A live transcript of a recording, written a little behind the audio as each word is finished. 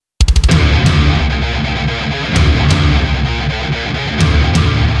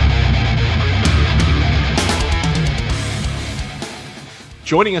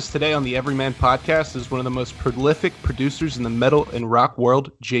Joining us today on the Everyman podcast is one of the most prolific producers in the metal and rock world,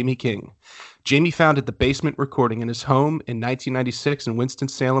 Jamie King. Jamie founded The Basement Recording in his home in 1996 in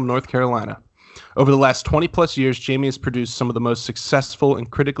Winston-Salem, North Carolina. Over the last 20 plus years, Jamie has produced some of the most successful and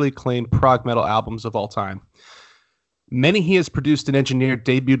critically acclaimed prog metal albums of all time. Many he has produced and engineered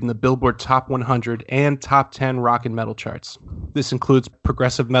debuted in the Billboard Top 100 and Top 10 rock and metal charts. This includes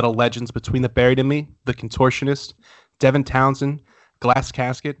progressive metal legends Between the Buried and Me, The Contortionist, Devin Townsend, Glass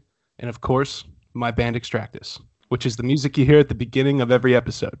Casket, and of course, my band Extractus, which is the music you hear at the beginning of every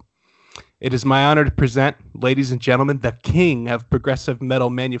episode. It is my honor to present, ladies and gentlemen, the king of progressive metal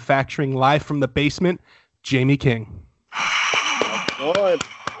manufacturing, live from the basement, Jamie King. Yeah.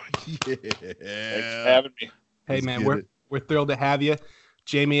 Thanks for having me. Hey man, we're thrilled to have you,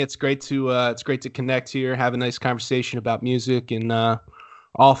 Jamie. It's great to connect here, have a nice conversation about music and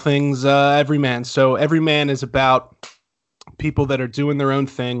all things Everyman. So Everyman is about people that are doing their own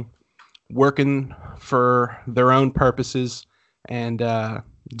thing, working for their own purposes, and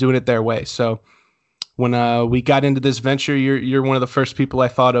doing it their way. So when we got into this venture, you're one of the first people I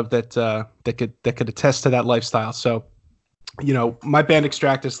thought of that could attest to that lifestyle. So, you know, my band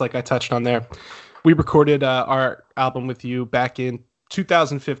Extractus, like I touched on there, we recorded our album with you back in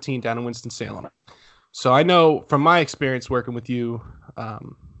 2015 down in Winston-Salem. So I know from my experience working with you,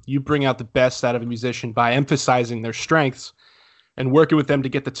 you bring out the best out of a musician by emphasizing their strengths and working with them to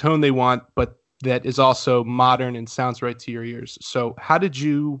get the tone they want, but that is also modern and sounds right to your ears. So how did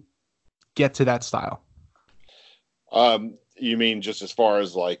you get to that style? You mean just as far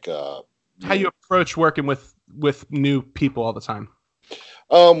as like how you approach working with new people all the time?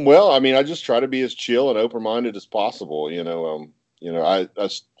 Well, I mean, I just try to be as chill and open-minded as possible.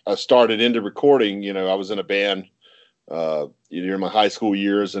 I started into recording. I was in a band during my high school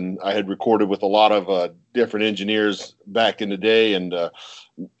years, and I had recorded with a lot of different engineers back in the day, and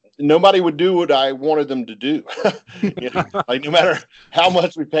nobody would do what I wanted them to do. Like no matter how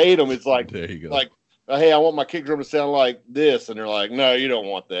much we paid them, it's like, there you go. Like, hey, I want my kick drum to sound like this, and they're like, no, you don't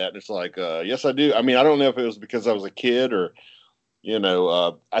want that. And it's like, yes, I do. I mean, I don't know if it was because I was a kid or.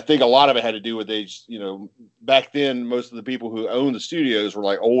 I think a lot of it had to do with age. Back then, most of the people who owned the studios were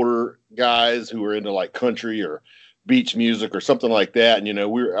like older guys who were into like country or beach music or something like that. And,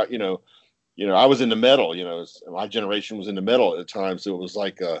 we were, I was into metal, my generation was into metal at the time. So it was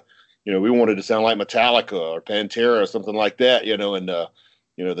like, we wanted to sound like Metallica or Pantera or something like that, and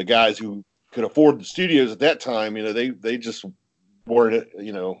the guys who could afford the studios at that time, they just weren't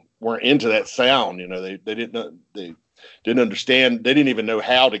into that sound. They didn't understand. They didn't even know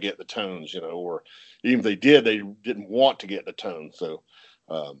how to get the tones, or even if they did, they didn't want to get the tones. So,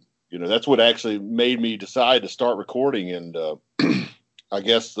 that's what actually made me decide to start recording. And I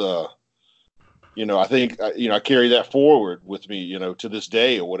guess, I think, I carry that forward with me, to this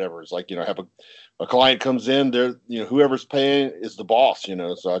day or whatever. It's like, have a client comes in there, whoever's paying is the boss,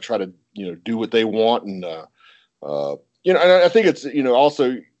 so I try to, do what they want. And, and I think it's,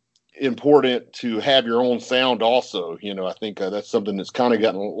 also important to have your own sound also. I think that's something that's kind of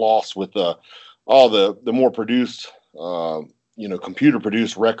gotten lost with all the more produced computer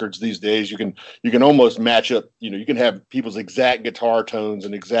produced records these days. You can almost match up, you can have people's exact guitar tones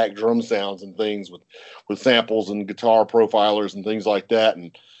and exact drum sounds and things with samples and guitar profilers and things like that.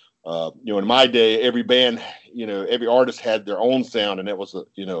 And in my day, every band, every artist had their own sound, and that was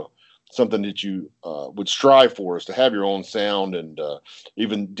something that you would strive for, is to have your own sound, and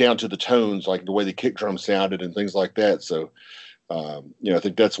even down to the tones, like the way the kick drum sounded and things like that. So, I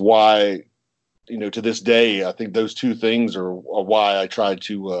think that's why, to this day, I think those two things are why I try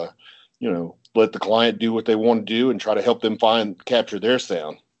to, let the client do what they want to do and try to help them capture their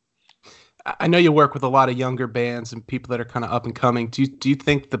sound. I know you work with a lot of younger bands and people that are kind of up and coming. Do you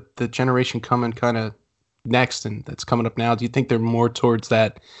think the generation coming kind of next and that's coming up now, do you think they're more towards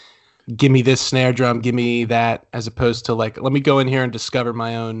that, give me this snare drum, give me that, as opposed to like, let me go in here and discover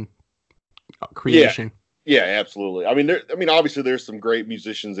my own creation? Yeah, absolutely. I mean, obviously there's some great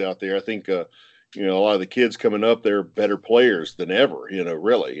musicians out there. I think, a lot of the kids coming up, they're better players than ever,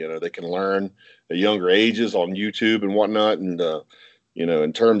 really, they can learn at younger ages on YouTube and whatnot. And,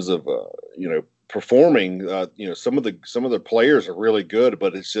 in terms of, performing, some of the players are really good,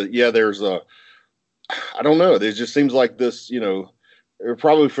 but it's just, there's I don't know. There just seems like this,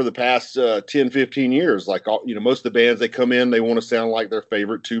 probably for the past 10, 15 years, like, most of the bands, they come in, they want to sound like their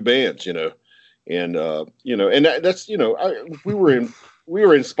favorite two bands, and, and that's, we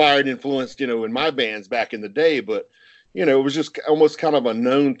were inspired, influenced, in my bands back in the day, but, it was just almost kind of a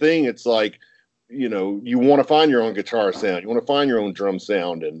known thing. It's like, you want to find your own guitar sound, you want to find your own drum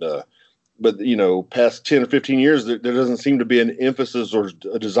sound. And, past 10 or 15 years, there doesn't seem to be an emphasis or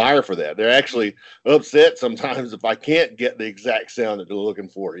a desire for that. They're actually upset sometimes if I can't get the exact sound that they're looking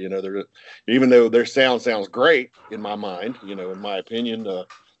for. Even though their sound sounds great in my mind, in my opinion,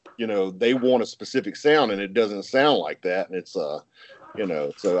 they want a specific sound and it doesn't sound like that. And it's, so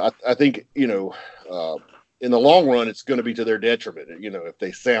I think, in the long run, it's going to be to their detriment, if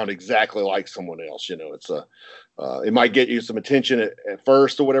they sound exactly like someone else. It might get you some attention at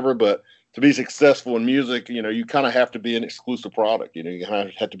first or whatever, but to be successful in music, you kind of have to be an exclusive product. You kind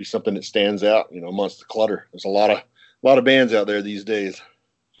of have to be something that stands out, amongst the clutter. There's a lot of bands out there these days.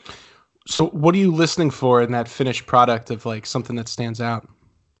 So what are you listening for in that finished product of like something that stands out?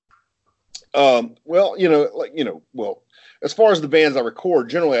 Well, as far as the bands I record,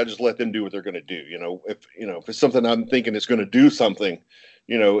 generally I just let them do what they're going to do. If it's something I'm thinking is going to do something,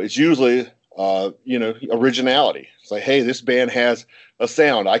 it's usually, originality. It's like, hey, this band has a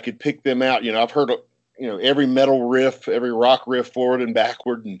sound. I could pick them out. I've heard, every metal riff, every rock riff forward and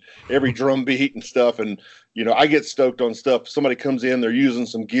backward and every drum beat and stuff. And, I get stoked on stuff. Somebody comes in, they're using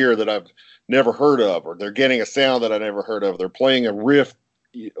some gear that I've never heard of, or they're getting a sound that I never heard of. They're playing a riff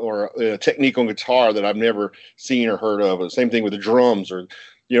or a technique on guitar that I've never seen or heard of. The same thing with the drums, or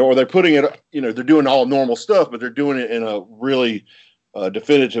they're putting it, they're doing all normal stuff, but they're doing it in a really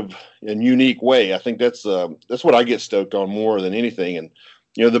definitive and unique way. I think that's what I get stoked on more than anything. And,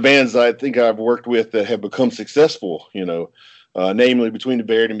 the bands I think I've worked with that have become successful, namely Between the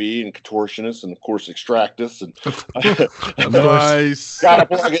Buried and Me and Contortionist and of course Extractus. And nice. Gotta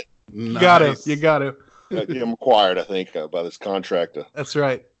plug it. You got to. I'm required, I think, by this contract. That's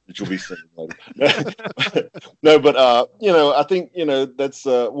right. That you'll be seeing later. No, but I think that's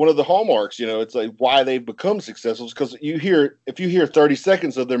one of the hallmarks. It's like why they've become successful is because if you hear 30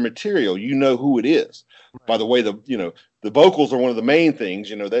 seconds of their material, who it is. Right. By the way, the vocals are one of the main things.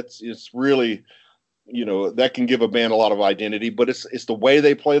 It's really that can give a band a lot of identity, but it's the way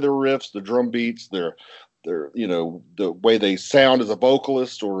they play their riffs, the drum beats, the way they sound as a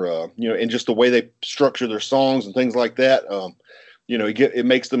vocalist, or and just the way they structure their songs and things like that. It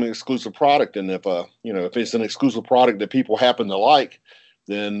makes them an exclusive product. And if it's an exclusive product that people happen to like,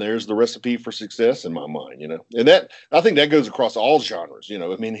 then there's the recipe for success in my mind. And that, I think that goes across all genres.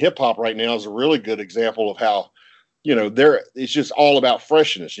 Hip hop right now is a really good example of how it's just all about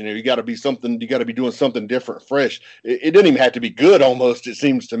freshness. You got to be doing something different, fresh. It doesn't even have to be good. Almost, it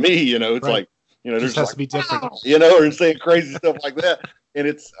seems to me. It's right. Like. It just has to be different, or saying crazy stuff like that. And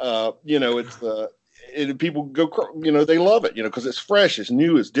it's, people go, they love it, because it's fresh, it's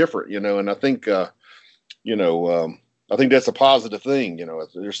new, it's different, and I think, I think that's a positive thing.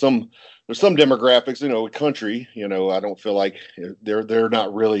 There's some demographics, with country, I don't feel like they're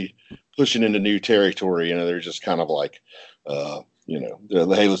not really pushing into new territory. They're just kind of like, hey,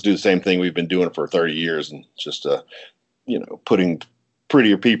 let's do the same thing we've been doing for 30 years and just, putting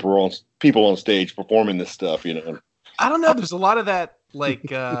prettier people on stage performing this stuff. I don't know. There's a lot of that,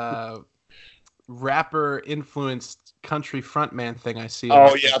 like, rapper influenced country frontman thing I see.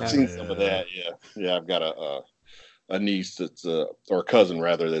 Oh yeah, I've seen some of that. Yeah. I've got a niece that's or a cousin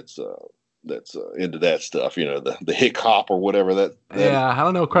rather that's into that stuff. The hick hop or whatever that. Yeah, I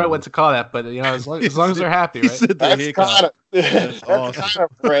don't know quite what to call that, but as long as they're happy, right? That's kind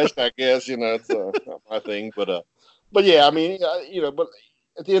of fresh, I guess. It's not my thing, but yeah, but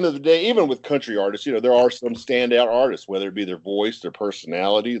at the end of the day, even with country artists, there are some standout artists, whether it be their voice, their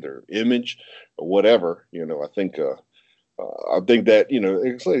personality, their image, or whatever. I think that,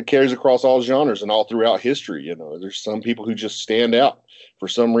 it carries across all genres and all throughout history. There's some people who just stand out for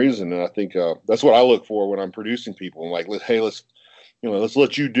some reason. And I think that's what I look for when I'm producing people. I'm like, let's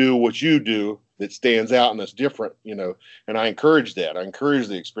let you do what you do that stands out and that's different, and I encourage that. I encourage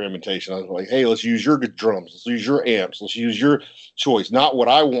the experimentation. I was like, hey, let's use your good drums. Let's use your amps. Let's use your choice, not what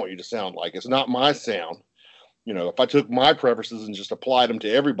I want you to sound like. It's not my sound. If I took my preferences and just applied them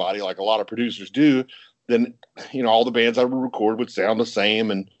to everybody, like a lot of producers do, then, all the bands I would record would sound the same.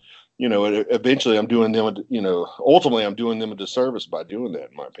 And, eventually I'm doing them, ultimately I'm doing them a disservice by doing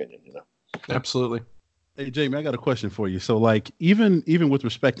that, in my opinion, Absolutely. Hey, Jamie, I got a question for you. So like, even with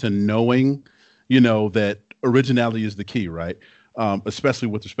respect to knowing, that originality is the key, right? Especially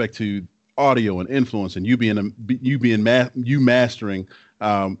with respect to audio and influence, and you mastering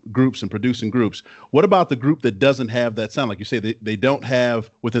groups and producing groups. What about the group that doesn't have that sound? Like you say, they don't have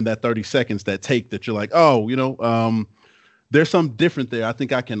within that 30 seconds that take that you're like, there's something different there. I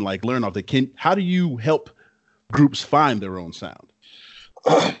think I can like learn off that. How do you help groups find their own sound?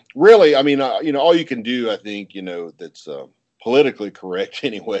 Really, all you can do, I think, that's politically correct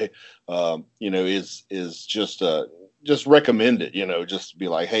anyway, is just just recommend it, just be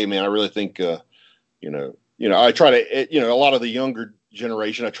like, hey man, I really think, I try to, a lot of the younger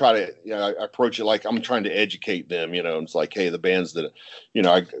generation, I try to, I approach it like I'm trying to educate them, and it's like, hey, the bands that,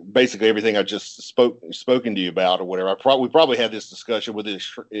 basically everything I just spoken to you about or whatever, we probably had this discussion with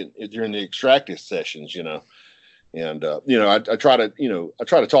this during the Extractus sessions, and I try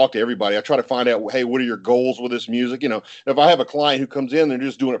to talk to everybody. I try to find out, hey, what are your goals with this music? If I have a client who comes in, they're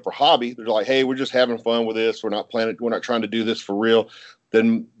just doing it for hobby. They're like, hey, we're just having fun with this. We're not trying to do this for real.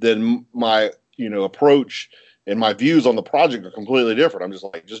 Then my approach and my views on the project are completely different. I'm just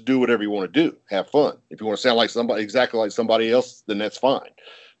like, just do whatever you want to do. Have fun. If you want to sound like exactly like somebody else, then that's fine.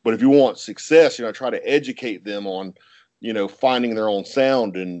 But if you want success, I try to educate them on, finding their own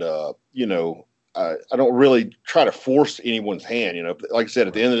sound. And, I don't really try to force anyone's hand. Like I said,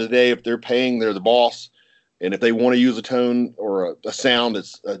 at the end of the day, if they're paying, they're the boss. And if they want to use a tone or a sound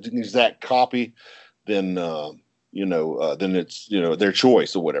that's an exact copy, then, then it's, their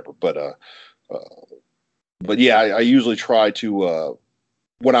choice or whatever. But yeah, I usually try to,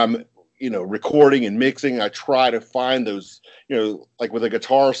 when I'm, recording and mixing, I try to find those, like with a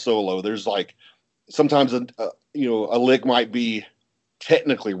guitar solo, there's like, sometimes a lick might be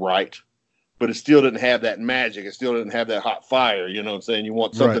technically right, but it still didn't have that magic. It still didn't have that hot fire. You know what I'm saying? You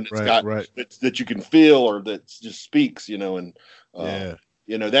want something that you can feel or that just speaks,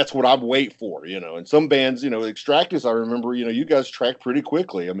 that's what I wait for, and some bands, Extractus, I remember, you guys track pretty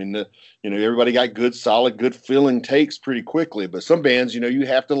quickly. I mean, everybody got good, solid, good feeling takes pretty quickly, but some bands, you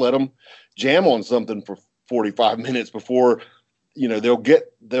have to let them jam on something for 45 minutes before, they'll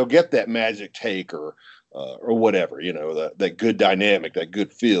get that magic take or whatever, that good dynamic, that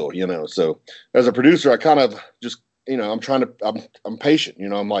good feel, so as a producer, I kind of just, I'm patient,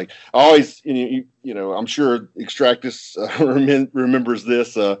 I'm like, I always, I'm sure Extractus remembers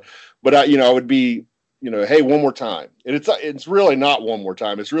this, but I would be, hey, one more time. And it's really not one more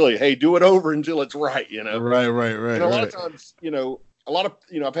time. It's really, hey, do it over until it's right, Right. And a lot of times,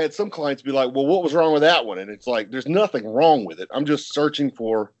 I've had some clients be like, well, what was wrong with that one? And it's like, there's nothing wrong with it. I'm just searching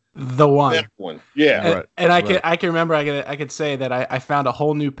for the one. Yeah. And I can remember, I could say that I found a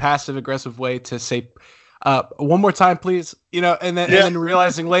whole new passive aggressive way to say, one more time, please. And then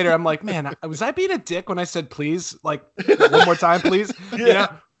realizing later, I'm like, man, was I being a dick when I said please? Like, one more time, please.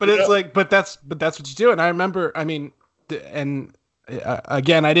 But it's like, but that's what you do. And I remember, again,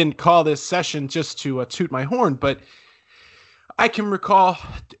 I didn't call this session just to toot my horn, but I can recall,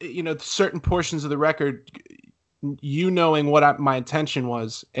 certain portions of the record, knowing what my intention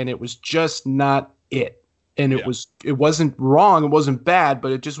was, and it was just not it. And it wasn't wrong, it wasn't bad,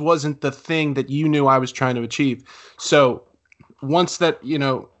 but it just wasn't the thing that you knew I was trying to achieve. So once that,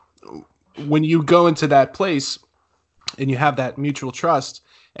 when you go into that place and you have that mutual trust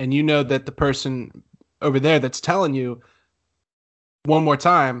and that the person over there that's telling you one more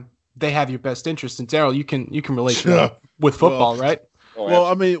time, they have your best interest. And Daryl, you can relate to that with football, right?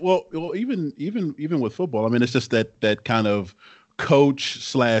 Well, even with football, it's just that kind of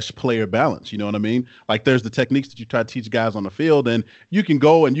coach/player balance. You know what I mean? Like there's the techniques that you try to teach guys on the field, and you can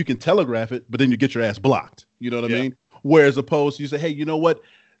go and you can telegraph it, but then you get your ass blocked. You know what I mean? Whereas opposed to you say, hey, you know what?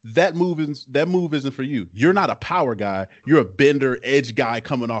 That move isn't for you. You're not a power guy. You're a bender edge guy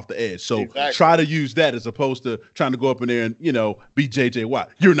coming off the edge. So try to use that as opposed to trying to go up in there and, be JJ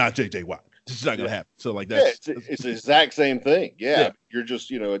Watt. You're not JJ Watt. It's not going to happen. So like that. Yeah, it's the exact same thing. Yeah. You're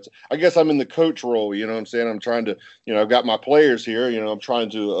just, I guess I'm in the coach role, you know what I'm saying? I'm trying to, I've got my players here, I'm trying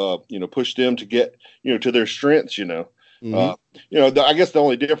to, push them to get, to their strengths, I guess the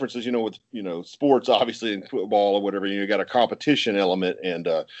only difference is, with, sports, obviously in football or whatever, you got a competition element. And,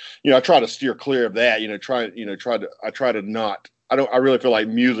 I try to steer clear of that, I really feel like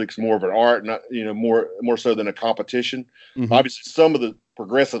music's more of an art, not, more so than a competition. Mm-hmm. Obviously some of the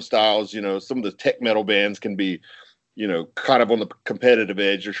progressive styles, some of the tech metal bands can be, kind of on the competitive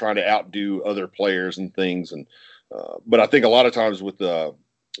edge. They're trying to outdo other players and things. And, but I think a lot of times with, with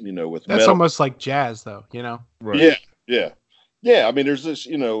that's metal, almost like jazz though, Right. Yeah. There's this,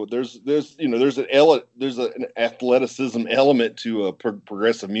 there's an athleticism element to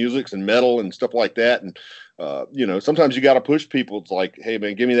progressive music and metal and stuff like that. And, sometimes you got to push people. It's like, hey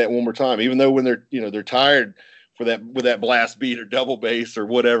man, give me that one more time. Even though when they're, they're tired with that blast beat or double bass or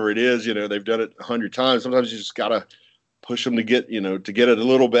whatever it is, they've done it 100 times. Sometimes you just got to push them to get it a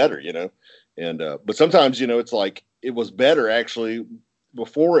little better, and, but sometimes, it's like, it was better actually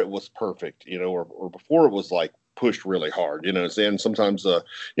before it was perfect, or before it was like pushed really hard, and sometimes,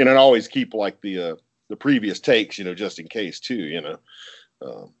 and always keep like the previous takes, just in case too,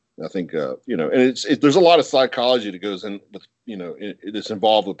 I think and there's a lot of psychology that goes in with it's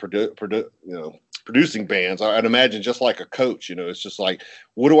involved with producing bands. I'd imagine just like a coach, it's just like,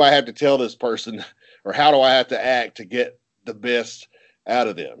 what do I have to tell this person, or how do I have to act to get the best out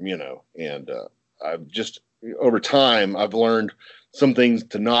of them, and I've just over time I've learned some things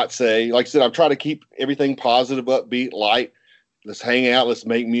to not say. Like I said, I've tried to keep everything positive, upbeat, light. Let's hang out, let's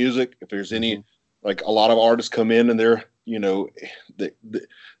make music. If there's any, like a lot of artists come in and they're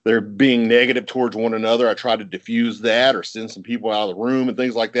they're being negative towards one another, I try to diffuse that or send some people out of the room and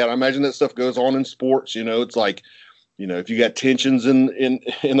things like that. I imagine that stuff goes on in sports. It's like, if you got tensions in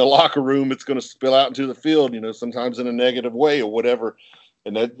the locker room, it's going to spill out into the field, sometimes in a negative way or whatever.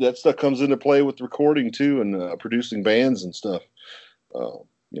 And that stuff comes into play with recording too, and producing bands and stuff.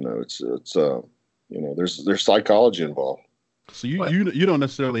 There's psychology involved. So you don't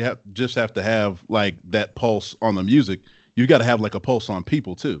necessarily have to have like that pulse on the music. You got to have like a pulse on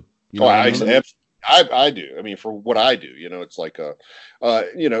people too. I do. I mean, for what I do, it's like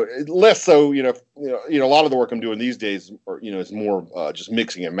less so. A lot of the work I'm doing these days, is more just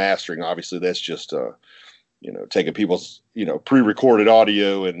mixing and mastering. Obviously, that's just taking people's pre-recorded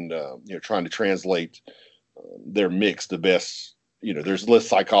audio and trying to translate their mix the best. There's less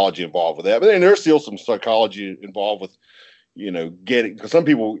psychology involved with that, but then there's still some psychology involved with getting, because some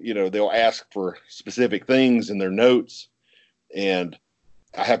people they'll ask for specific things in their notes, and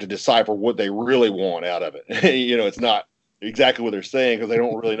I have to decipher what they really want out of it. It's not exactly what they're saying because they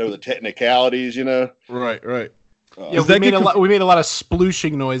don't really know the technicalities. Right. We made a lot of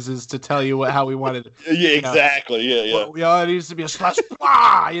splooshing noises to tell you how we wanted it. Yeah, exactly. Yeah. It needs to be a slash,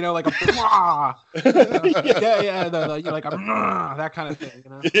 blah, like a blah. Like a that kind of thing.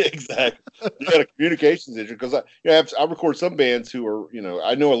 Yeah, exactly. You got a communications issue because I record some bands who are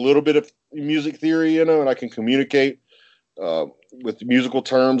I know a little bit of music theory, and I can communicate with musical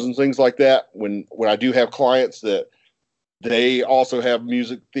terms and things like that. When I do have clients that they also have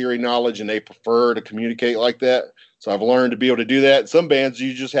music theory knowledge and they prefer to communicate like that. So I've learned to be able to do that. Some bands,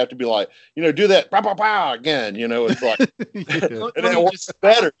 you just have to be like, do that pow, pow, pow, again. It's like, and it works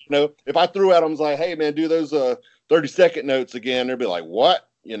better. If I threw at them, like, hey man, do those 30-second notes again. They'd be like, what?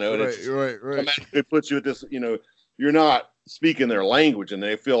 Right. It puts you at this, you're not speaking their language and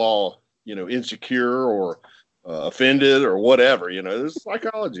they feel all, insecure or offended or whatever. There's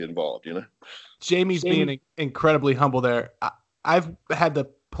psychology involved, Jamie's being incredibly humble there. I've had the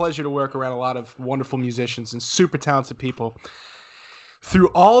pleasure to work around a lot of wonderful musicians and super talented people. Through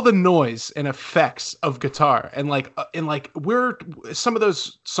all the noise and effects of guitar, and we're some of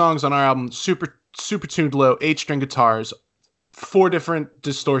those songs on our album, super tuned low 8-string guitars, 4 different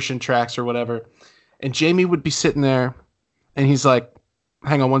distortion tracks or whatever. And Jamie would be sitting there, and he's like,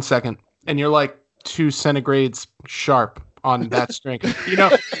 "Hang on 1 second," and you're like 2 centigrades sharp on that string,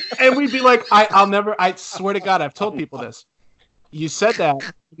 and we'd be like, I swear to God, I've told people this. You said that,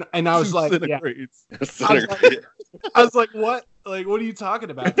 and I was like, yeah. I was like, what? Like, what are you talking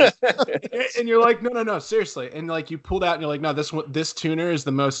about? And you're like, no, seriously. And like, you pulled out, and you're like, no, this tuner is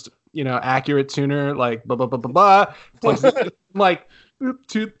the most, accurate tuner, like, blah, blah, blah, blah, blah. Like,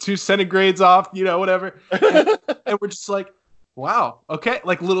 2 centigrades off, whatever. And we're just like, wow, okay,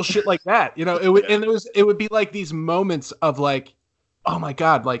 like little shit like that, it would be like these moments of like, oh my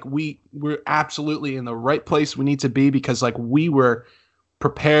God, like we're absolutely in the right place we need to be, because like we were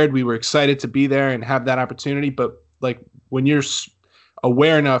prepared, we were excited to be there and have that opportunity. But like when you're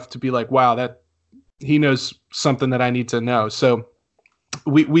aware enough to be like, wow, that he knows something that I need to know. So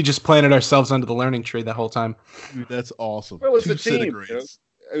we just planted ourselves under the learning tree the whole time. Dude, that's awesome. Well, it's a team.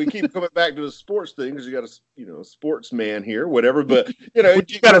 We keep coming back to the sports thing because you got a sportsman here, whatever. But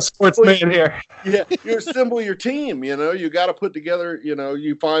you got a sportsman here. Yeah, you assemble your team. You got to put together.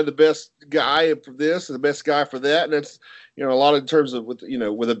 You find the best guy for this and the best guy for that, and that's a lot of in terms of with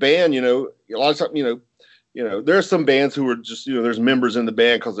a band. A lot of times there's some bands who are just there's members in the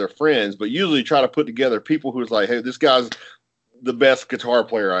band because they're friends, but usually try to put together people who's like, hey, this guy's the best guitar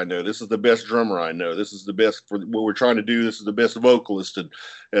player I know. This is the best drummer I know. This is the best for what we're trying to do. This is the best vocalist.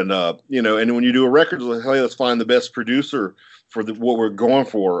 And when you do a record, like, hey, let's find the best producer for what we're going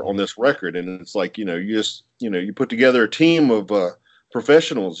for on this record. And it's like, you put together a team of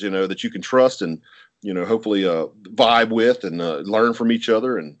professionals, that you can trust and, hopefully vibe with and learn from each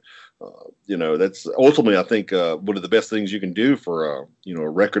other. And, that's ultimately, I think, one of the best things you can do for, a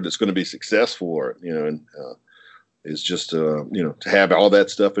record that's going to be successful, or, is just to have all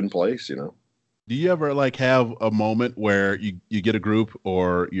that stuff in place. Do you ever like have a moment where you get a group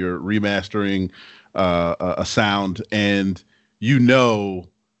or you're remastering a sound and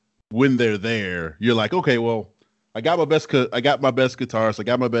when they're there, you're like, okay, well, I got my best guitarist, I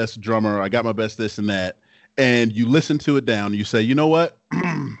got my best drummer, I got my best this and that, and you listen to it down, and you say, you know what?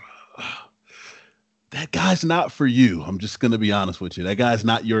 That guy's not for you. I'm just gonna be honest with you. That guy's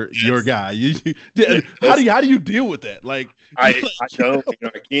not your guy. How do you deal with that? Like I don't,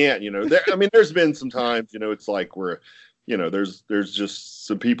 I can't. There's been some times, it's like where, there's just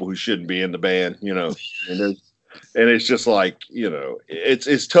some people who shouldn't be in the band, and it's just like,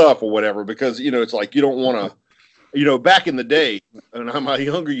 it's tough or whatever because it's like you don't want to. Back in the day, in my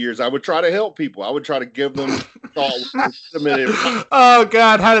younger years, I would try to help people. I would try to give them thought. Oh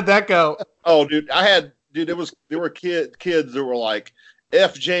God, how did that go? Oh, dude, there were kids that were like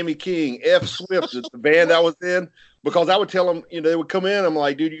F Jamie King, F Swift, the band I was in, because I would tell them, they would come in. I'm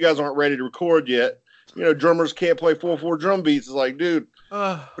like, dude, you guys aren't ready to record yet. Drummers can't play 4/4 drum beats. It's like, dude,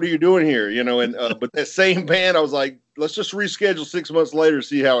 what are you doing here? But that same band, I was like, let's just reschedule 6 months later,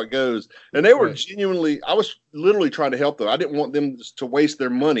 see how it goes. And they were genuinely, I was literally trying to help them. I didn't want them to waste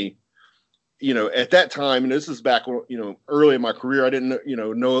their money. At that time, and this is back, early in my career, I didn't,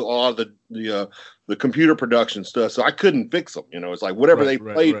 know a lot of the computer production stuff, so I couldn't fix them. It's like whatever they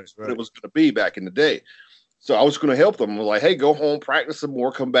played, what it was going to be back in the day. So I was going to help them. I was like, hey, go home, practice some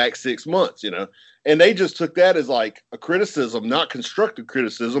more, come back 6 months, And they just took that as like a criticism, not constructive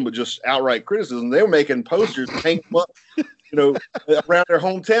criticism, but just outright criticism. They were making posters, hang them up, around their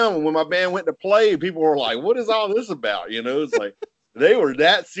hometown. And when my band went to play, people were like, what is all this about? It's like they were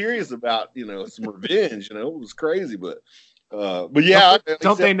that serious about, some revenge. It was crazy, but yeah.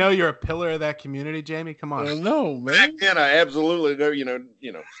 Don't they know you're a pillar of that community, Jamie? Come on. No, man. Back then, I absolutely know.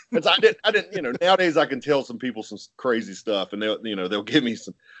 I didn't. Nowadays, I can tell some people some crazy stuff, and they'll give me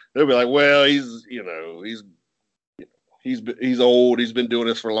some. They'll be like, well, he's old. He's been doing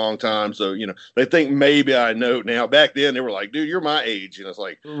this for a long time, so they think maybe I know. Now, back then, they were like, dude, you're my age, it's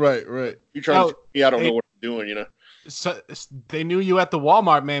like, right. You trying to? I don't know what I'm doing, So they knew you at the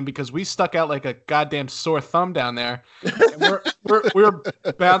Walmart, man, because we stuck out like a goddamn sore thumb down there. And we're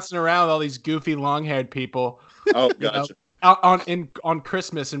bouncing around with all these goofy long-haired people. Oh, gotcha. On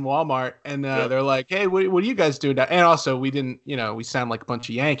Christmas in Walmart, and they're like, "Hey, what do you guys do?" And also, we didn't, we sound like a bunch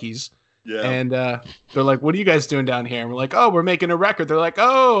of Yankees. Yeah. And they're like, "What are you guys doing down here?" And we're like, "Oh, we're making a record." They're like,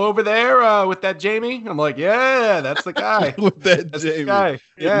 "Oh, over there with that Jamie." I'm like, "Yeah, that's the guy." With that's Jamie. The guy.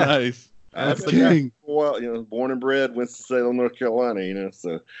 Yeah, nice. That's the king. Well, born and bred Winston-Salem, North Carolina.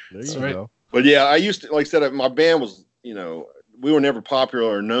 So there you go. But yeah, I used to, like I said, my band was, we were never popular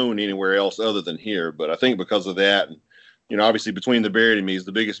or known anywhere else other than here. But I think because of that, and obviously Between the Buried and Me is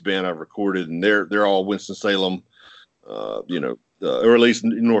the biggest band I've recorded, and they're all Winston-Salem, or at least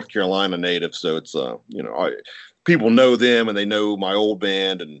North Carolina native. So it's people know them and they know my old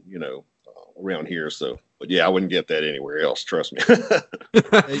band and around here. So. But yeah, I wouldn't get that anywhere else. Trust me.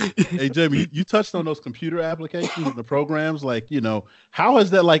 hey, Jamie, you touched on those computer applications and the programs. Like, how has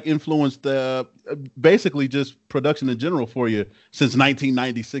that like influenced basically just production in general for you since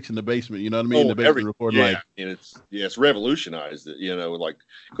 1996 in the basement? You know what I mean? The basement recording. Yeah, and it's revolutionized it. Like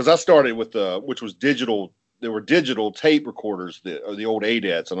because I started with which was digital. There were digital tape recorders, the old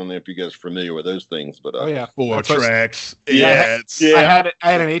ADATs. I don't know if you guys are familiar with those things, but 4 tracks. ADATs. Yeah,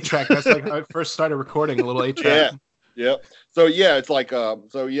 I had an 8-track. That's like I first started recording a little 8-track. Yeah. So yeah, it's like I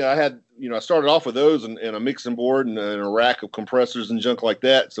had I started off with those and a mixing board and a rack of compressors and junk like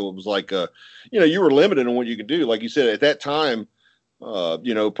that. So it was like you were limited on what you could do. Like you said, at that time,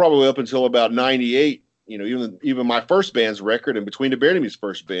 probably up until about 98. Even my first band's record and Between the Buried and Me's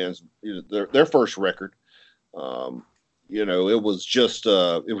first band's their first record. It was just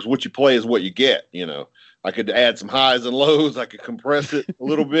it was what you play is what you get. I could add some highs and lows. I could compress it a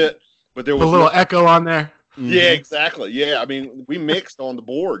little bit, but there was a little echo on there. Yeah, exactly. Yeah, I mean, we mixed on the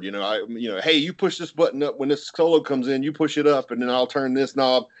board. Hey, you push this button up when this solo comes in. You push it up, and then I'll turn this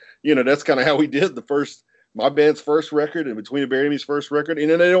knob. That's kind of how we did my band's first record and Between the Buried and Me's first record. And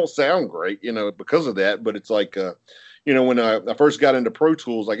they don't sound great, because of that. But it's like, when I first got into Pro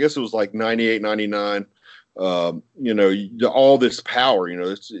Tools, I guess it was like 98, 99. All this power,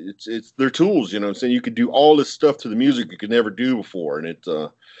 it's their tools, I'm saying. You could do all this stuff to the music you could never do before. And it,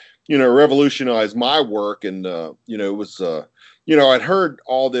 revolutionized my work. And, it was, I'd heard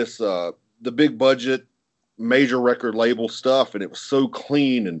all this, the big budget, major record label stuff, and it was so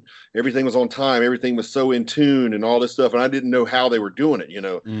clean and everything was on time. Everything was so in tune and all this stuff. And I didn't know how they were doing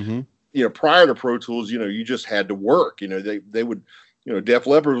it, prior to Pro Tools, you just had to work, they would, Def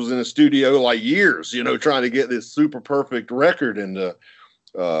Leppard was in a studio like years, trying to get this super perfect record. And,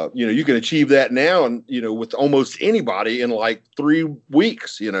 you can achieve that now and, with almost anybody in like 3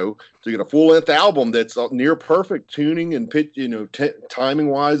 weeks, to get a full length album that's near perfect tuning and pitch, timing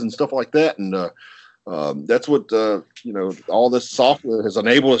wise and stuff like that. And, That's what all this software has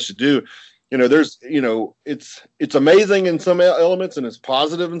enabled us to do. There's it's amazing in some elements and it's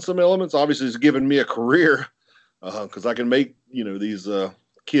positive in some elements. Obviously, it's given me a career because I can make these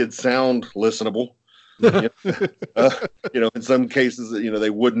kids sound listenable. In some cases, they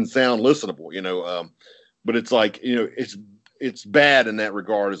wouldn't sound listenable. But it's like it's bad in that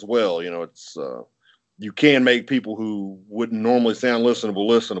regard as well. It's you can make people who wouldn't normally sound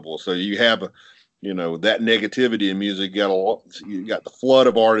listenable. So you have that negativity in music. You got the flood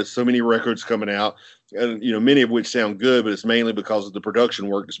of artists, so many records coming out, and many of which sound good, but it's mainly because of the production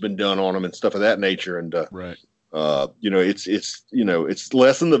work that's been done on them and stuff of that nature. And right. It's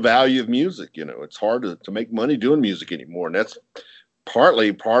lessened the value of music. It's hard to make money doing music anymore, and that's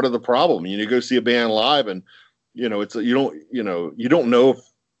partly part of the problem. You go see a band live, and you don't know if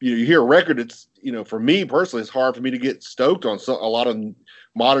you hear a record. It's for me personally, it's hard for me to get stoked on a lot of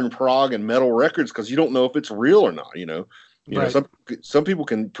modern prog and metal records because you don't know if it's real or not. Right. Some people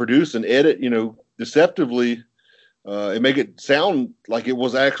can produce and edit deceptively and make it sound like it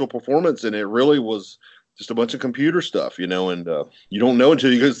was actual performance, and it really was just a bunch of computer stuff, and you don't know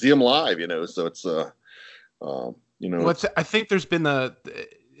until you go see them live, so it's I think there's been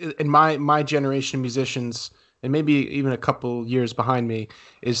in my generation of musicians, and maybe even a couple years behind me,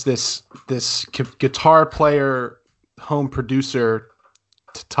 is this guitar player, home producer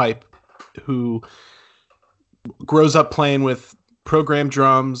type who grows up playing with programmed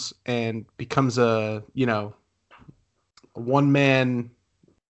drums and becomes a one-man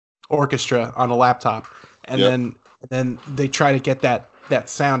orchestra on a laptop, and then they try to get that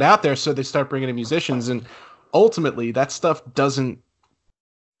sound out there, so they start bringing in musicians, and ultimately that stuff doesn't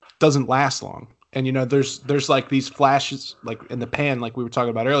last long. And there's like these flashes like in the pan, like we were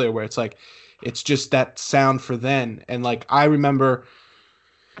talking about earlier, where it's like it's just that sound for then. And like I remember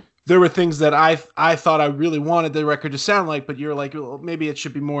there were things that I thought I really wanted the record to sound like, but you're like, well, maybe it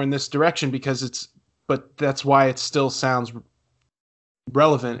should be more in this direction but that's why it still sounds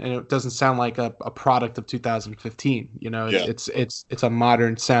relevant, and it doesn't sound like a product of 2015. It's a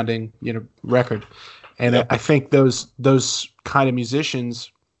modern sounding record, and I think those kind of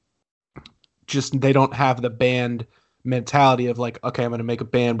musicians they don't have the band mentality of like, okay, I'm going to make a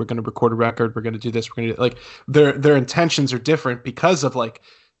band, we're going to record a record, we're going to do this, we're going to like their intentions are different because of like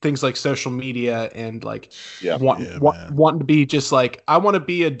things like social media and like wanting to be just like, I want to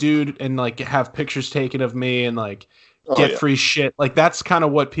be a dude and like have pictures taken of me and like get free shit. Like that's kind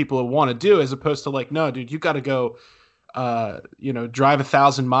of what people want to do, as opposed to like, no, dude, you got to go, drive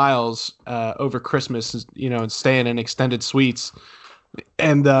 1,000 miles over Christmas, and stay in extended suites.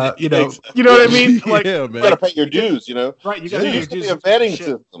 And you know what I mean? Like, yeah, you got to pay your dues, right? You got to used to be a vetting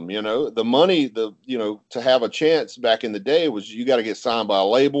system, the money, to have a chance back in the day was you got to get signed by a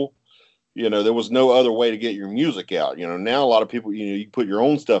label. There was no other way to get your music out. Now a lot of people, you put your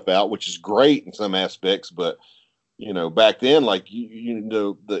own stuff out, which is great in some aspects, but back then, like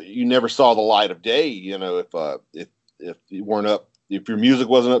you never saw the light of day. If you weren't up. If your music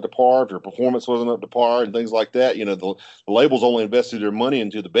wasn't up to par, if your performance wasn't up to par, and things like that, the labels only invested their money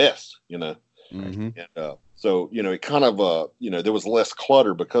into the best, Mm-hmm. And so it kind of there was less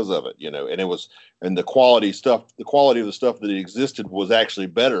clutter because of it, and the quality of the stuff that existed was actually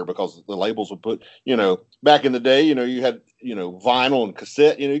better because the labels would put, back in the day, you had vinyl and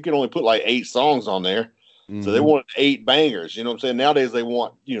cassette, you could only put like 8 songs on there, Mm-hmm. so they wanted 8 bangers. You know what I'm saying? Nowadays they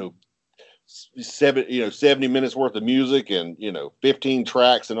want 70 minutes worth of music and 15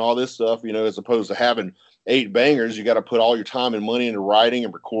 tracks and all this stuff, as opposed to having 8 bangers. You got to put all your time and money into writing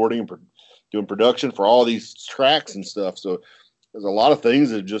and recording and doing production for all these tracks and stuff. So there's a lot of things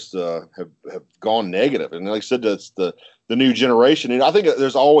that just have gone negative. And like I said, that's the new generation. And I think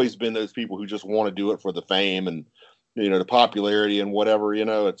there's always been those people who just want to do it for the fame and the popularity and whatever.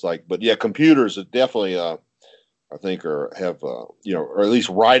 It's like, but yeah, computers are definitely I think or at least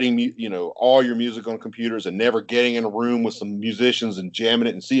writing, all your music on computers and never getting in a room with some musicians and jamming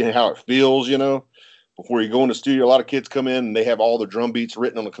it and seeing how it feels, before you go in the studio. A lot of kids come in and they have all the drum beats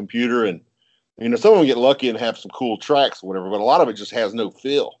written on the computer, and, some of them get lucky and have some cool tracks or whatever, but a lot of it just has no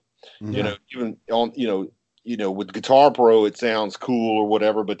feel, Mm-hmm. Even on, with Guitar Pro, it sounds cool or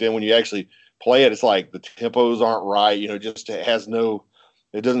whatever, but then when you actually play it, it's like the tempos aren't right, it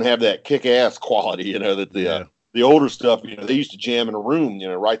doesn't have that kick ass quality, that the older stuff, they used to jam in a room,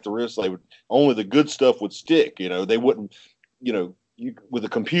 write the riffs. Only the good stuff would stick. They wouldn't, with a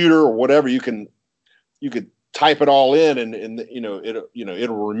computer or whatever, you could type it all in and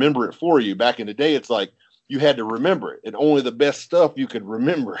it'll remember it for you. Back in the day, it's like you had to remember it, and only the best stuff you could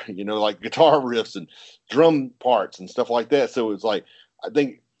remember, like guitar riffs and drum parts and stuff like that. So it's like, I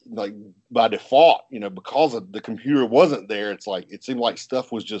think, like by default, you know, because of the computer wasn't there, it's like it seemed like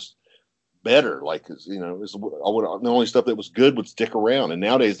stuff was just better. Like, you know, the only stuff that was good would stick around. And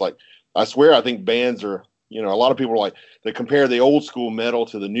nowadays, like, I swear, I think bands are, you know, a lot of people are like, they compare the old school metal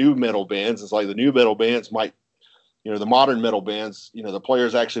to the new metal bands. It's like the new metal bands might, you know, the modern metal bands, you know, the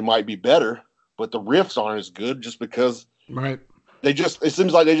players actually might be better, but the riffs aren't as good just because it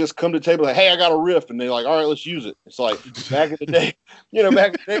seems like they just come to the table like, hey, I got a riff, and they're like, all right, let's use it. It's like back in the day, you know,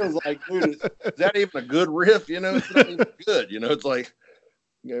 back in the day it was like, dude, is that even a good riff? You know, it's not even good. You know, it's like,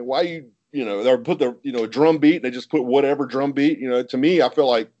 you know, why you know, they put the, you know, drum beat, they just put whatever drum beat. You know, to me, I feel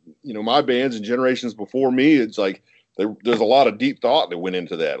like, you know, my bands and generations before me, it's like there's a lot of deep thought that went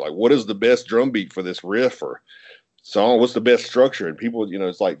into that. Like, what is the best drum beat for this riff or song? What's the best structure? And people, you know,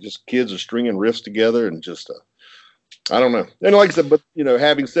 it's like just kids are stringing riffs together and just I don't know. And like I said, but, you know,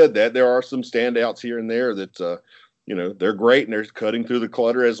 having said that, there are some standouts here and there that, you know, they're great and they're cutting through the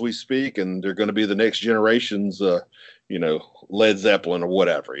clutter as we speak. And they're going to be the next generation's, you know, Led Zeppelin or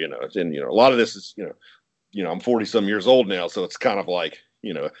whatever, you know. And, you know, a lot of this is, you know, I'm 40 some years old now. So it's kind of like,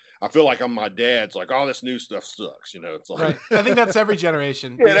 you know, I feel like I'm my dad's like, oh, this new stuff sucks. You know, it's like, I think that's every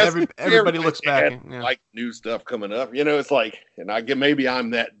generation. Yeah, everybody looks back. And, like new stuff coming up, you know, it's like, and I get, maybe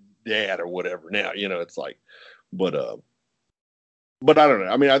I'm that dad or whatever now, you know, it's like, but I don't know.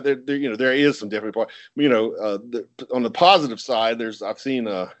 I mean, there, you know, there is some different part. You know, on the positive side, I've seen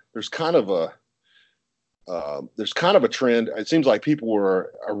there's kind of a trend. It seems like people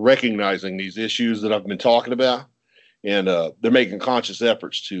are recognizing these issues that I've been talking about, and they're making conscious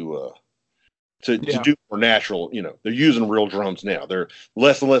efforts to do more natural. You know, they're using real drums now. They're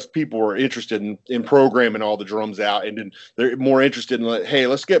less and less people are interested in programming all the drums out, and then they're more interested in like, hey,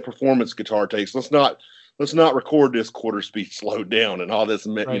 let's get performance guitar takes. Let's not record this quarter speed slowed down and all this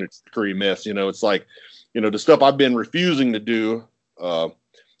you know, screwy mess. You know, it's like, you know, the stuff I've been refusing to do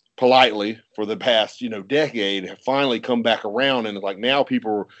politely for the past, you know, decade have finally come back around. And like now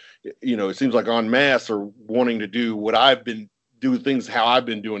people, you know, it seems like en masse are wanting to do what things how I've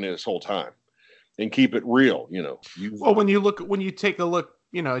been doing it this whole time and keep it real, you know. Well, when you take a look,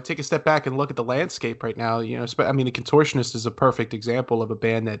 you know, take a step back and look at the landscape right now, you know, I mean, the Contortionist is a perfect example of a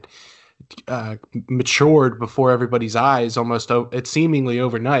band that matured before everybody's eyes almost seemingly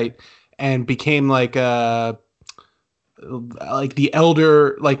overnight and became like the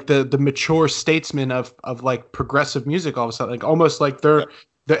elder, like the mature statesman of like progressive music all of a sudden, like almost like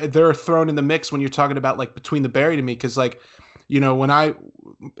they're thrown in the mix when you're talking about like Between the Buried and Me, because like, you know, when I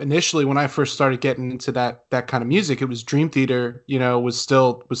first started getting into that kind of music, it was Dream Theater, you know, was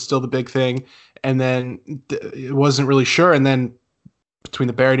still the big thing, and then it wasn't really sure, and then Between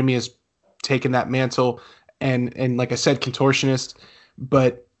the Buried and Me has taken that mantle, and like I said, Contortionist,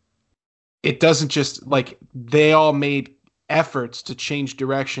 but it doesn't just like, they all made efforts to change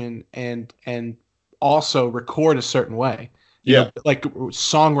direction and also record a certain way. You know, like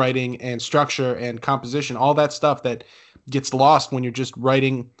songwriting and structure and composition, all that stuff that gets lost when you're just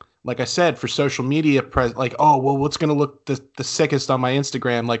writing, like I said, for social media like, oh, well, what's going to look the sickest on my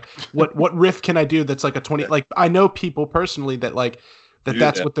Instagram? Like what riff can I do that's like a 20, like I know people personally that like,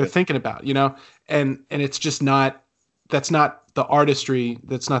 that's what they're thinking about, you know, and it's just that's not the artistry.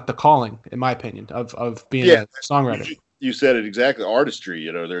 That's not the calling, in my opinion, of being a songwriter. You said it exactly. Artistry,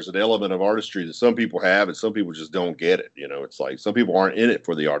 you know, there's an element of artistry that some people have and some people just don't get it. You know, it's like some people aren't in it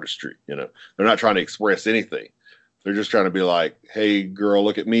for the artistry. You know, they're not trying to express anything. They're just trying to be like, hey, girl,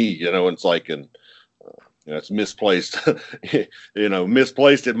 look at me. You know, and it's like, and you know, it's misplaced, you know,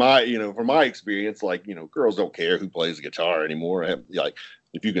 misplaced in my, you know, from my experience, like, you know, girls don't care who plays the guitar anymore. Like,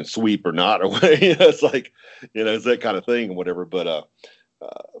 if you can sweep or not, or you know, it's like, you know, it's that kind of thing and whatever. But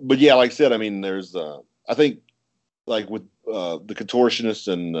yeah, like I said, I mean, there's, I think, like with the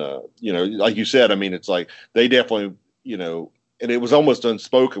Contortionists and, you know, like you said, I mean, it's like they definitely, you know, and it was almost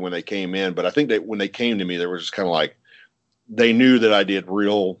unspoken when they came in, but I think that when they came to me, they were just kind of like, they knew that I did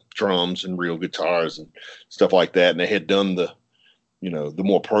real drums and real guitars and stuff like that. And they had done the, you know, the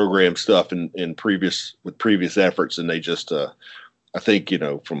more programmed stuff in previous efforts. And they just, I think, you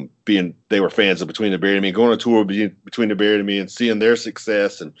know, they were fans of Between the Buried and Me, going on tour Between the Buried and Me and seeing their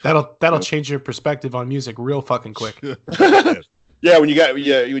success. And that'll change your perspective on music real fucking quick. Yeah. When you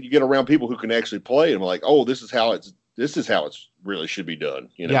get around people who can actually play and like, oh, this is how it's really should be done,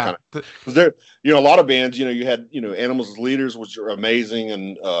 you know. Because there, you know, a lot of bands, you know, you had, you know, Animals as Leaders, which are amazing,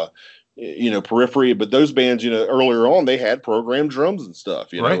 and you know, Periphery, but those bands, you know, earlier on they had programmed drums and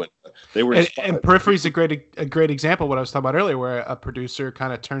stuff, you know, and they were and Periphery is a great example of what I was talking about earlier, where a producer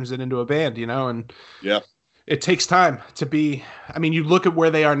kind of turns it into a band, you know, and it takes time to be. I mean, you look at where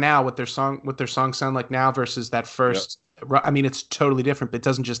they are now, what their songs sound like now versus that first I mean, it's totally different, but it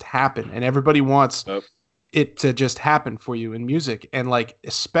doesn't just happen. And everybody wants it to just happen for you in music. And like,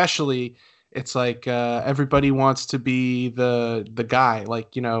 especially it's like everybody wants to be the guy.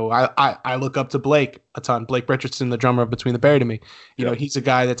 Like, you know, I look up to Blake a ton. Blake Richardson, the drummer of Between the Buried and Me. You know, he's a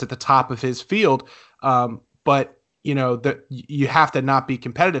guy that's at the top of his field. But you know, you have to not be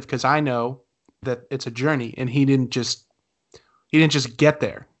competitive, because I know that it's a journey, and he didn't just get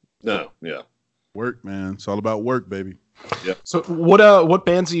there. No, yeah. Work, man. It's all about work, baby. Yeah. So what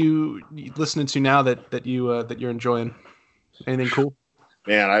bands are you listening to now that you're enjoying? Anything cool?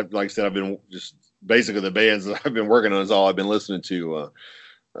 Man, like I said, I've been just basically the bands that I've been working on is all I've been listening to.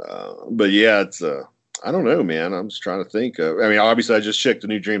 But yeah, it's I don't know, man. I'm just trying to think. I mean, obviously, I just checked the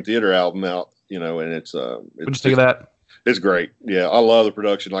new Dream Theater album out, you know, and it's what'd you think of that? It's great. Yeah, I love the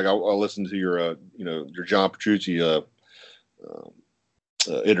production. Like I listened to your your John Petrucci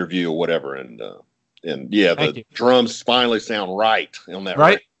interview or whatever, and yeah, the drums finally sound right on that.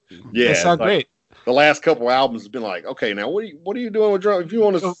 Right? Yeah, they sound great. The last couple albums have been like, okay, now what are you doing with drums? If you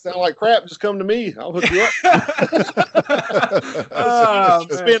want to sound like crap, just come to me. I'll hook you up.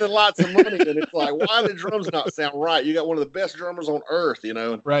 Spending lots of money, and it's like, why the drums not sound right? You got one of the best drummers on earth, you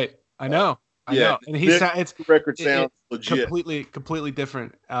know. Right. I know. I know. And it's record sounds legit, completely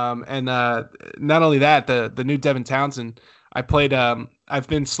different. And not only that, the new Devin Townsend. I played. I've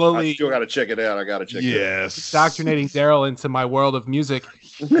been slowly. I still got to check it out. I got to check it out. Indoctrinating Daryl into my world of music.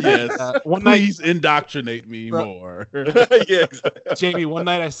 Yes. Please indoctrinate me more. Yeah, exactly. Jamie, one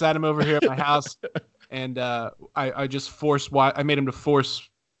night I sat him over here at my house, and I just I made him to force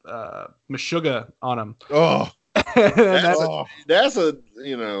Meshuggah on him. Oh, that's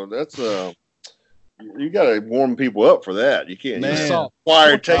you got to warm people up for that. You can't. He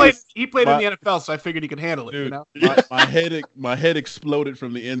played in the NFL, so I figured he could handle it. Dude, you know? my head exploded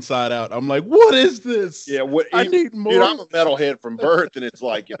from the inside out. I'm like, what is this? Yeah, I need more. Dude, I'm a metalhead from birth, and it's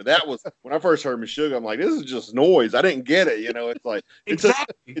like, that was when I first heard Meshuggah. I'm like, this is just noise. I didn't get it. You know, it's like it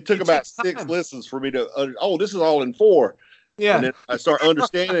took about 6 listens for me to. This is all in 4. Yeah, and then I start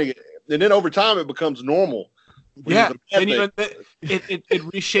understanding it, and then over time it becomes normal. Yeah, and it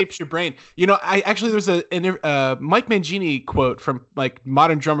reshapes your brain. You know, there's a Mike Mangini quote from like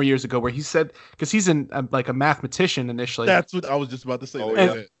Modern Drummer years ago where he said, because he's like a mathematician initially. That's what I was just about to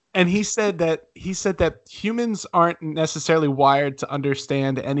say. And he said that humans aren't necessarily wired to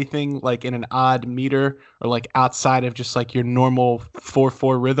understand anything like in an odd meter or like outside of just like your normal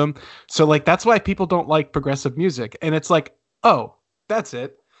 4/4 rhythm. So like that's why people don't like progressive music. And it's like, oh, that's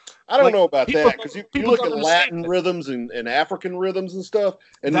it. I don't know about that, because you look at Latin rhythms and African rhythms and stuff,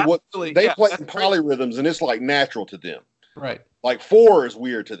 and they play in polyrhythms, and it's like natural to them. Right. Like 4 is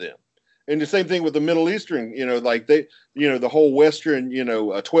weird to them. And the same thing with the Middle Eastern, like they, the whole Western,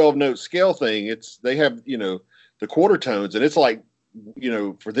 a 12-note scale thing. They have, the quarter tones, and it's like,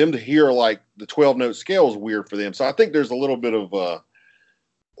 for them to hear like the 12-note scale is weird for them. So I think there's a little bit of,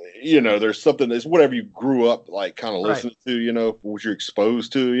 there's something that's whatever you grew up like kind of listening to, what you're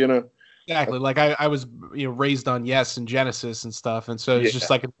exposed to, Exactly. Like I was, raised on Yes and Genesis and stuff, and so it's just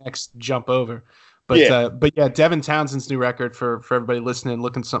like a next jump over. But yeah, Devin Townsend's new record for everybody listening,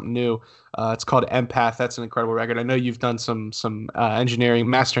 looking something new. It's called Empath. That's an incredible record. I know you've done some engineering,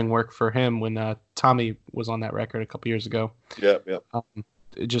 mastering work for him when Tommy was on that record a couple years ago. Yeah.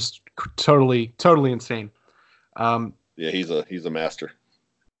 Just totally insane. Yeah, he's a master.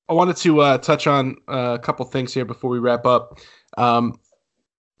 I wanted to touch on a couple things here before we wrap up.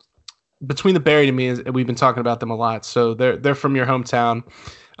 Between the Buried and Me, we've been talking about them a lot. So they're from your hometown.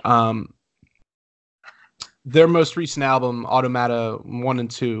 Their most recent album, Automata 1 and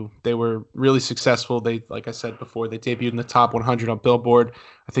 2, they were really successful. They, like I said before, they debuted in the top 100 on Billboard.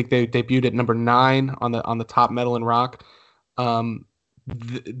 I think they debuted at number 9 on the top metal and rock.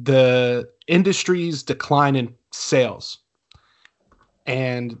 The industry's decline in sales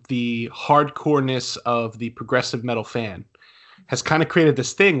and the hardcoreness of the progressive metal fan has kind of created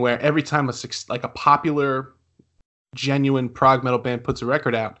this thing where every time a popular, genuine prog metal band puts a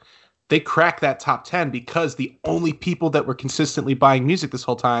record out, they crack that top 10 because the only people that were consistently buying music this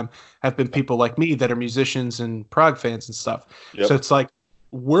whole time have been people like me that are musicians and prog fans and stuff. Yep. So it's like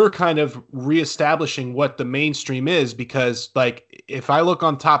we're kind of reestablishing what the mainstream is, because like if I look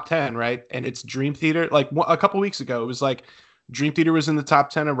on top 10, right, and it's Dream Theater, like a couple weeks ago, it was like Dream Theater was in the top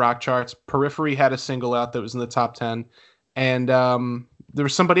 10 of rock charts. Periphery had a single out that was in the top 10. And there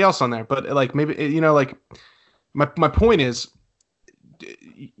was somebody else on there. But like maybe, like my point is,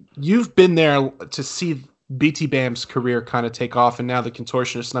 you've been there to see BTBAM's career kind of take off, and now the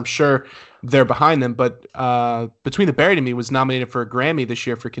Contortionist, and I'm sure they're behind them. But Between the Buried and Me was nominated for a Grammy this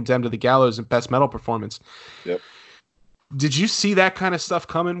year for Condemned to the Gallows and Best Metal Performance. Yep. Did you see that kind of stuff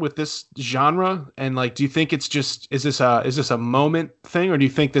coming with this genre? And like, do you think it's just is this a moment thing, or do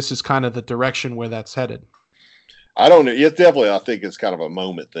you think this is kind of the direction where that's headed? I don't know. It's definitely, I think it's kind of a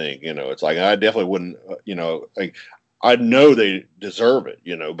moment thing. It's like I definitely wouldn't. Like I know they deserve it.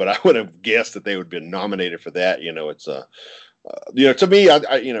 But I would have guessed that they would have been nominated for that. It's to me,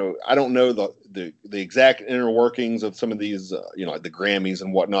 I don't know the exact inner workings of some of these, like the Grammys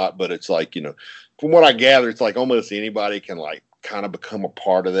and whatnot, but it's like, from what I gather, it's like almost anybody can like kind of become a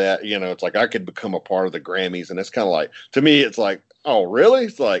part of that. It's like I could become a part of the Grammys, and it's kind of like, to me, it's like, oh, really?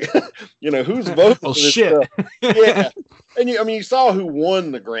 It's like, who's voting for this shit. stuff? Yeah. And you saw who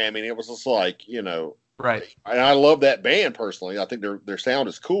won the Grammy, and it was just like, right. And I love that band personally. I think their sound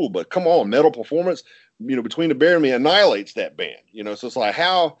is cool, but come on, metal performance, Between the Bear and Me annihilates that band. So it's like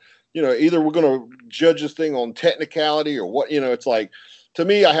how, either we're going to judge this thing on technicality or what, it's like, to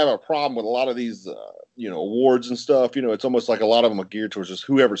me, I have a problem with a lot of these, awards and stuff. It's almost like a lot of them are geared towards just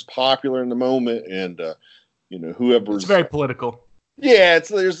whoever's popular in the moment and, whoever's. It's very political. Yeah,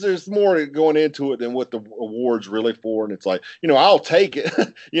 there's more going into it than what the award's really for, and it's like, I'll take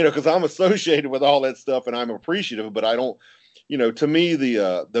it, because I'm associated with all that stuff and I'm appreciative, but I don't, to me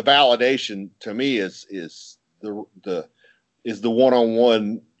the validation to me is the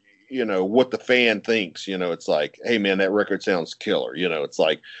one-on-one, what the fan thinks. It's like, hey man, that record sounds killer. It's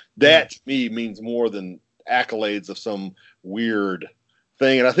like that to me means more than accolades of some weird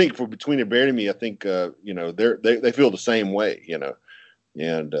thing. And I think for Between the Bear and Me, I think they feel the same way.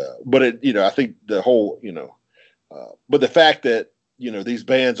 And but it, I think the whole, but the fact that these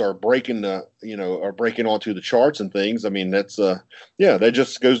bands are breaking onto the charts and things. I mean, that's that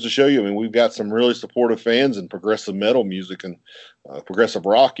just goes to show you. I mean, we've got some really supportive fans in progressive metal music and progressive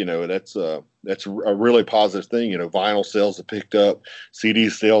rock. That's a really positive thing. Vinyl sales have picked up, CD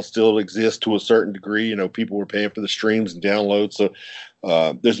sales still exist to a certain degree. People were paying for the streams and downloads, so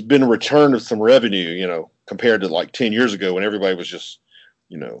there's been a return of some revenue. Compared to like 10 years ago when everybody was just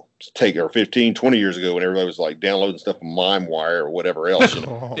or 15, 20 years ago when everybody was like downloading stuff from LimeWire or whatever else.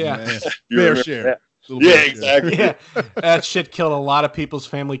 Oh, yeah. Man. Fair share. Yeah, exactly. Yeah. That shit killed a lot of people's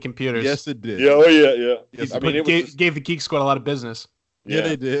family computers. Yes, it did. Yeah, yeah. Yes, I mean, it gave the Geek Squad a lot of business. Yeah,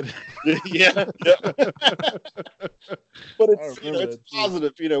 they did. yeah. But it's it's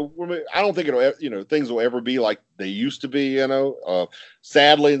positive. I don't think it'll things will ever be like they used to be.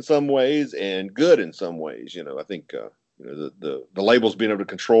 Sadly in some ways and good in some ways. I think. The labels being able to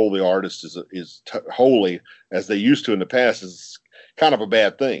control the artist is wholly as they used to in the past is kind of a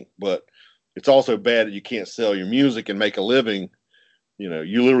bad thing, but it's also bad that you can't sell your music and make a living. You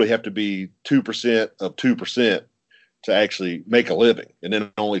literally have to be 2% of 2% to actually make a living. And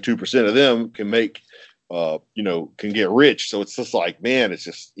then only 2% of them can make, can get rich. So it's just like, man, it's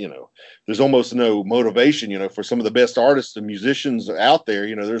just, there's almost no motivation, for some of the best artists and musicians out there,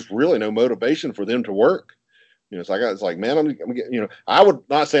 there's really no motivation for them to work. It's like, man, I'm I would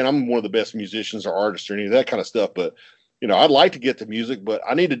not say I'm one of the best musicians or artists or any of that kind of stuff, but, I'd like to get to music, but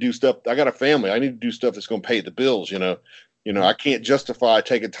I need to do stuff. I got a family. I need to do stuff that's going to pay the bills. I can't justify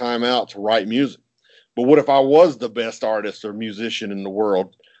taking time out to write music. But what if I was the best artist or musician in the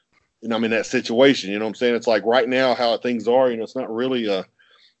world? I'm in that situation, what I'm saying? It's like right now, how things are, it's not really,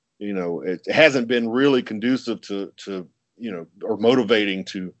 it hasn't been really conducive to or motivating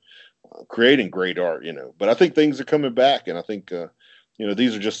to, creating great art, but I think things are coming back, and I think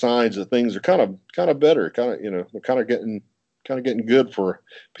these are just signs that things are kind of better, they're kind of getting good for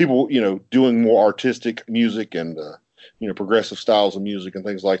people, doing more artistic music and progressive styles of music and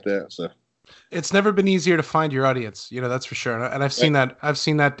things like that. So it's never been easier to find your audience, that's for sure. And I've seen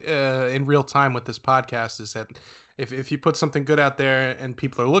that in real time with this podcast, is that if you put something good out there and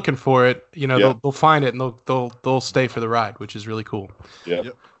people are looking for it, they'll find it and they'll stay for the ride, which is really cool. Yeah.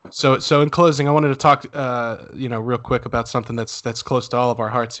 Yep. So in closing, I wanted to talk, real quick about something that's close to all of our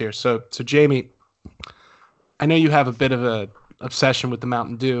hearts here. So Jamie, I know you have a bit of a obsession with the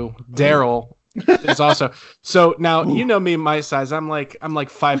Mountain Dew. Daryl is also. So now me, my size. I'm like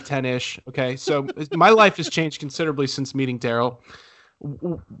 5'10" ish. Okay, so my life has changed considerably since meeting Daryl.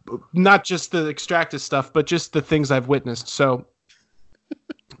 Not just the extracted stuff, but just the things I've witnessed. So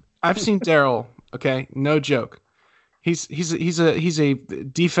I've seen Daryl. Okay, no joke. He's a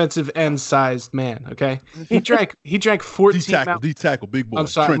defensive end sized man. Okay, he drank 14 D tackle, big boy. I'm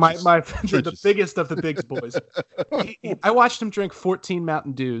sorry, Trenches. the biggest of the big boys. I watched him drink 14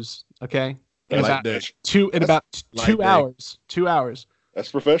 Mountain Dews. Okay, in about 2 hours. 2 hours.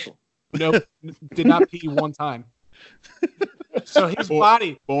 That's professional. Nope, did not pee one time. So his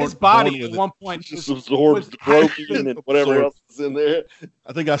body at one point just absorbs the protein and whatever else is in there.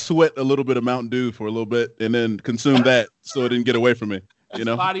 I think I sweat a little bit of Mountain Dew for a little bit and then consumed that so it didn't get away from me. His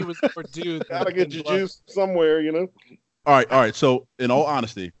body was more dew. Gotta get your juice somewhere, All right. So in all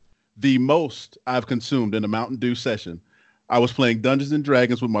honesty, the most I've consumed in a Mountain Dew session, I was playing Dungeons and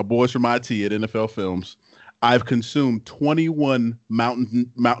Dragons with my boys from IT at NFL Films. I've consumed 21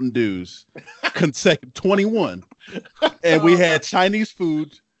 Mountain Dews consecutive 21. And we had Chinese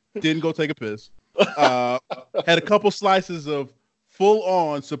food, didn't go take a piss. Had a couple slices of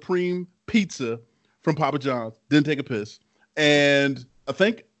full-on Supreme pizza from Papa John's, didn't take a piss. And I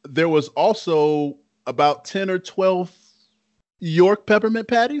think there was also about 10 or 12 York peppermint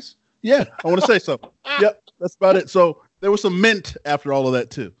patties. Yeah, I want to say so. Yep, that's about it. So there was some mint after all of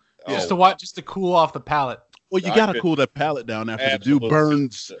that too. Just to cool off the palate. Well, you got to cool that palate down after the dew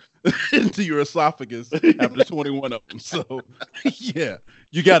burns into your esophagus after 21 of them. So, yeah,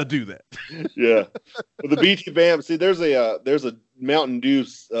 you got to do that. Yeah. Well, the BT-BAM, see, there's a Mountain Dew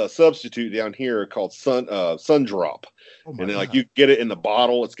substitute down here called Sun Drop. Oh and then, like, you get it in the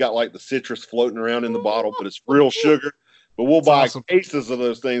bottle. It's got, like, the citrus floating around in the bottle, but it's real sugar. But we'll buy cases of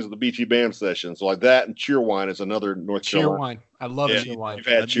those things at the BT-BAM session. So, like that and Cheerwine is another North Carolina. Cheerwine. I love Cheerwine. You've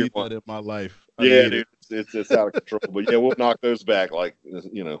had Cheerwine in my life. Yeah, dude. It's out of control. But yeah, we'll knock those back like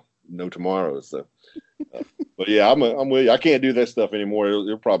no tomorrow. So, but yeah, I'm with you. I can't do that stuff anymore.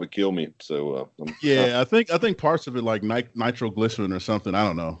 It'll probably kill me. So I think parts of it like nitroglycerin or something. I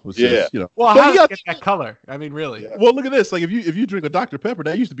don't know. It's just, Well, how do you get that color? I mean, really? Yeah. Well, look at this. Like if you drink a Dr. Pepper,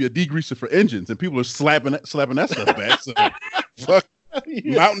 that used to be a degreaser for engines, and people are slapping that stuff back. So fuck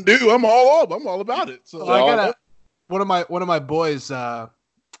Mountain Dew. I'm all about it. So I got one of my boys.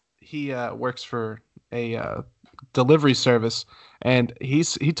 He works for a delivery service, and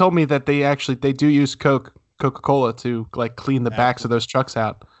he told me that they do use Coca-Cola to like clean the backs of those trucks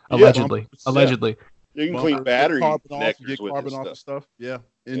out. Allegedly. You can clean battery connectors with carbon off stuff. Yeah,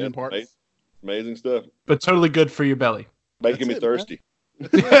 engine parts. Amazing stuff. But totally good for your belly. Making me thirsty.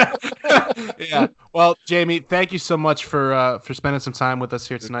 Yeah. Well, Jamie, thank you so much for spending some time with us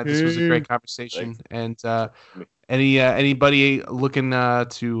here tonight. This was a great conversation. Thanks. And anybody looking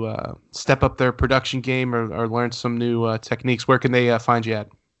to step up their production game or learn some new techniques, where can they find you at?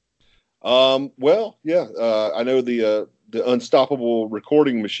 I know the Unstoppable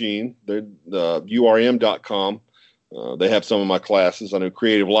Recording Machine. They're urm.com. They have some of my classes. I know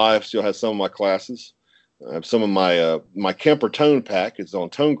Creative Life still has some of my classes. I have some of my Kemper Tone Pack. It's on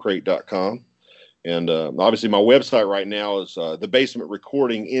tonecrate.com. And obviously my website right now is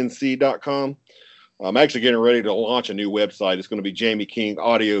thebasementrecordingnc.com. I'm actually getting ready to launch a new website. It's going to be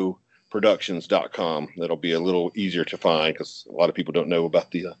JamieKingAudioProductions.com. That'll be a little easier to find because a lot of people don't know about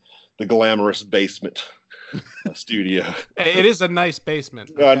the glamorous basement studio. It is a nice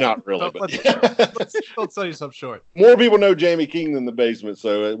basement. Okay? Not really. Let's sell yourself short. More people know Jamie King than the basement,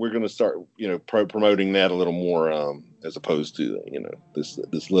 so we're going to start, promoting that a little more, as opposed to,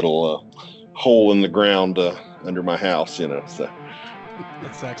 this little hole in the ground under my house. So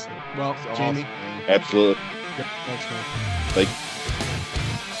that's excellent. Well, Jamie, absolutely. Thanks, man. Thank you.